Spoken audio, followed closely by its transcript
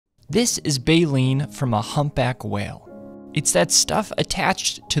This is baleen from a humpback whale. It's that stuff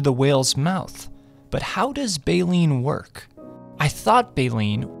attached to the whale's mouth. But how does baleen work? I thought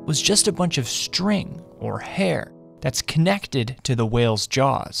baleen was just a bunch of string or hair that's connected to the whale's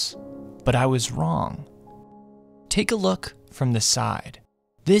jaws. But I was wrong. Take a look from the side.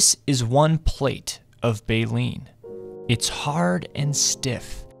 This is one plate of baleen. It's hard and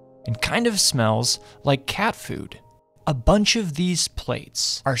stiff and kind of smells like cat food. A bunch of these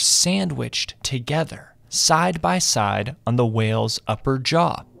plates are sandwiched together, side by side on the whale's upper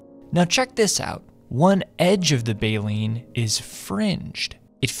jaw. Now check this out. One edge of the baleen is fringed.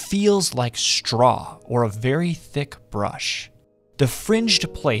 It feels like straw or a very thick brush. The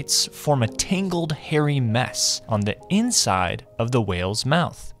fringed plates form a tangled, hairy mess on the inside of the whale's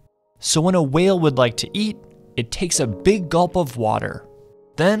mouth. So when a whale would like to eat, it takes a big gulp of water,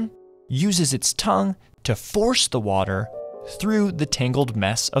 then uses its tongue to force the water through the tangled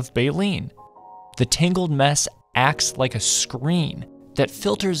mess of baleen. The tangled mess acts like a screen that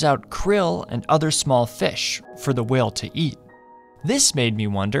filters out krill and other small fish for the whale to eat. This made me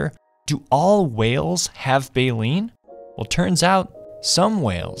wonder, do all whales have baleen? Well, turns out some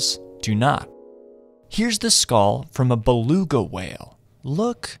whales do not. Here's the skull from a beluga whale.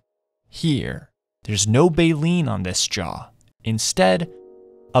 Look here. There's no baleen on this jaw. Instead,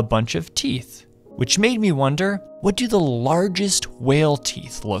 a bunch of teeth, which made me wonder, what do the largest whale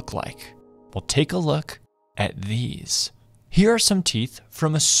teeth look like? Well, take a look at these. Here are some teeth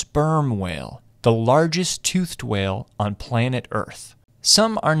from a sperm whale, the largest toothed whale on planet Earth.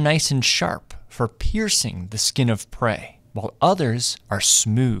 Some are nice and sharp for piercing the skin of prey, while others are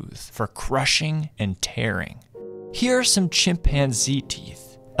smooth for crushing and tearing. Here are some chimpanzee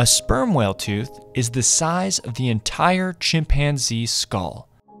teeth. A sperm whale tooth is the size of the entire chimpanzee skull.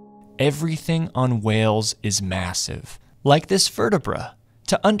 Everything on whales is massive, like this vertebra.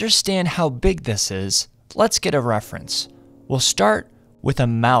 To understand how big this is, let's get a reference. We'll start with a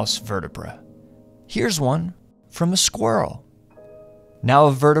mouse vertebra. Here's one from a squirrel. Now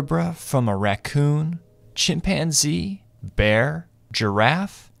a vertebra from a raccoon, chimpanzee, bear,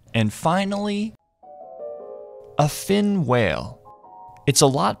 giraffe, and finally, a fin whale. It's a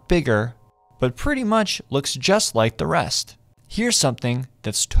lot bigger, but pretty much looks just like the rest. Here's something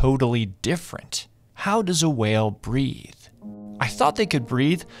that's totally different. How does a whale breathe? I thought they could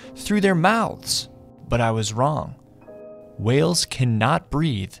breathe through their mouths, but I was wrong. Whales cannot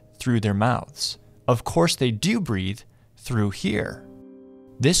breathe through their mouths. Of course, they do breathe through here.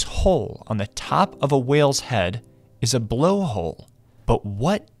 This hole on the top of a whale's head is a blowhole. But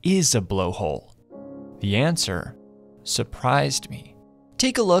what is a blowhole? The answer surprised me.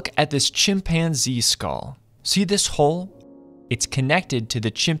 Take a look at this chimpanzee skull. See this hole? It's connected to the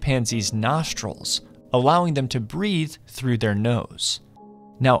chimpanzee's nostrils, allowing them to breathe through their nose.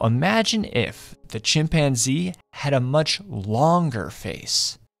 Now imagine if the chimpanzee had a much longer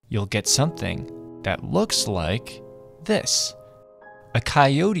face. You'll get something that looks like this. A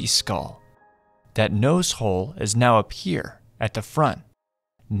coyote skull. That nose hole is now up here at the front.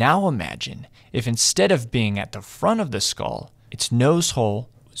 Now imagine if instead of being at the front of the skull, its nose hole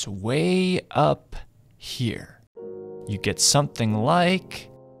was way up here. You get something like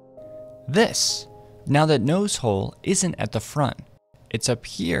this. Now that nose hole isn't at the front. It's up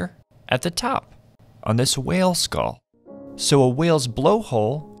here at the top on this whale skull. So a whale's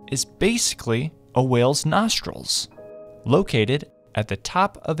blowhole is basically a whale's nostrils, located at the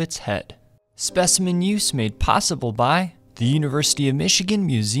top of its head. Specimen use made possible by the University of Michigan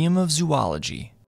Museum of Zoology.